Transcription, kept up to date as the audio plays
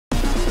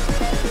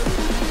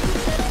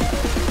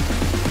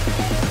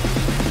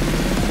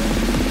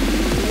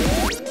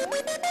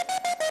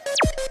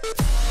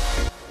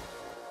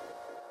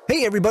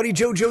Hey everybody,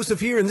 Joe Joseph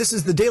here, and this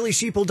is the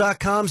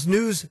DailySheeple.com's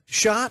news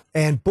shot.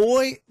 And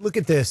boy, look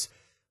at this.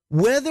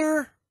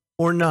 Whether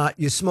or not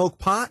you smoke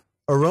pot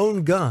or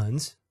own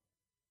guns,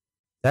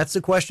 that's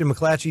the question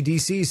McClatchy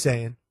D.C. is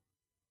saying.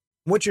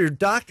 What your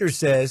doctor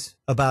says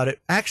about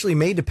it actually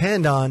may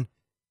depend on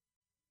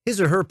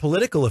his or her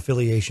political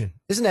affiliation.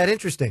 Isn't that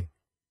interesting?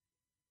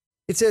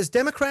 It says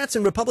Democrats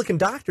and Republican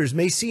doctors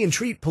may see and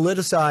treat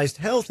politicized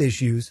health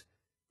issues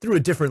through a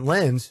different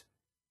lens.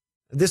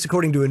 This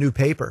according to a new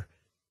paper.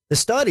 The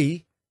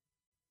study,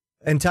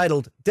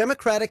 entitled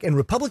Democratic and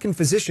Republican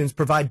Physicians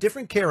Provide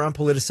Different Care on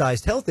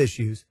Politicized Health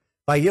Issues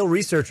by Yale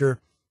researcher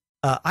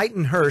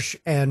Eitan Hirsch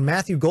and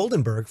Matthew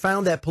Goldenberg,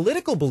 found that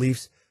political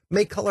beliefs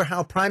may color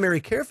how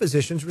primary care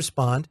physicians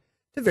respond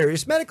to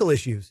various medical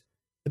issues.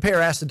 The pair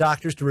asked the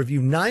doctors to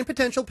review 9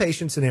 potential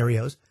patient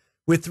scenarios,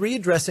 with 3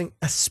 addressing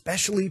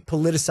especially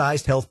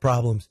politicized health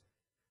problems,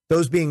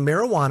 those being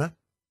marijuana,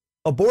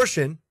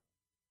 abortion,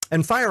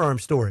 and firearm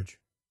storage.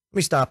 Let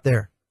me stop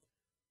there.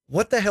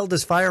 What the hell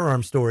does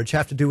firearm storage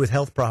have to do with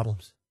health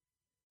problems?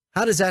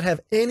 How does that have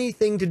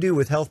anything to do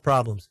with health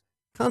problems?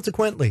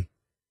 Consequently,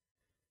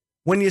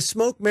 when you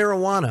smoke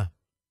marijuana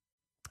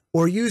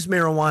or use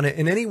marijuana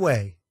in any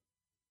way,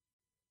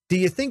 do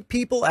you think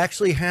people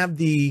actually have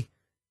the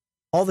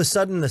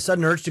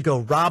sudden urge to go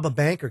rob a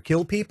bank or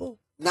kill people?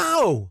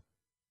 No.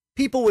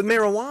 People with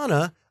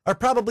marijuana are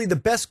probably the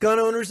best gun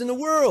owners in the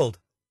world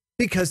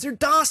because they're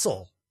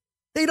docile.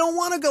 They don't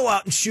want to go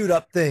out and shoot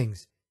up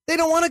things. They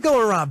don't want to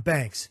go and rob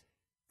banks.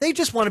 They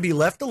just want to be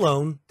left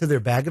alone to their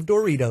bag of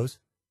Doritos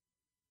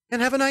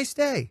and have a nice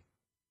day.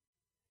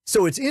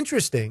 So it's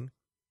interesting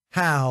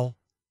how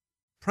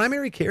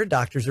primary care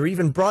doctors are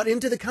even brought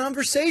into the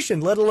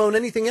conversation, let alone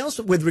anything else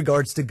with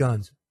regards to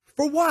guns.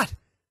 For what?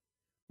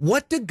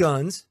 What do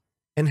guns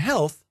and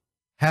health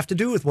have to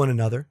do with one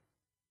another?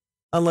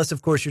 Unless,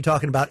 of course, you're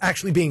talking about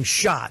actually being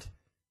shot.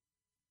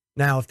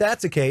 Now, if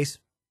that's the case,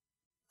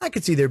 I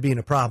could see there being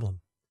a problem.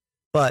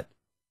 But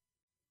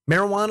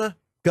marijuana,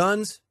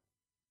 guns,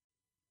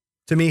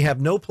 to me,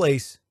 have no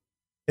place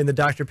in the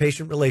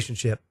doctor-patient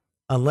relationship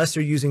unless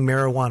they're using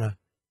marijuana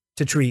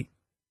to treat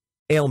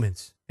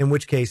ailments, in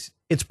which case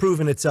it's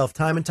proven itself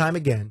time and time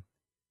again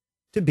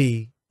to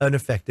be an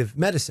effective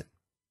medicine.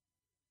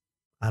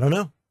 I don't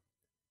know.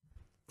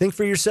 Think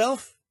for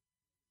yourself.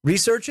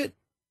 Research it.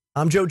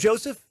 I'm Joe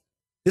Joseph.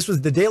 This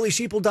was the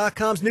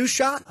DailySheeple.com's news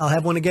shot. I'll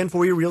have one again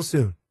for you real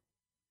soon.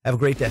 Have a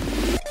great day.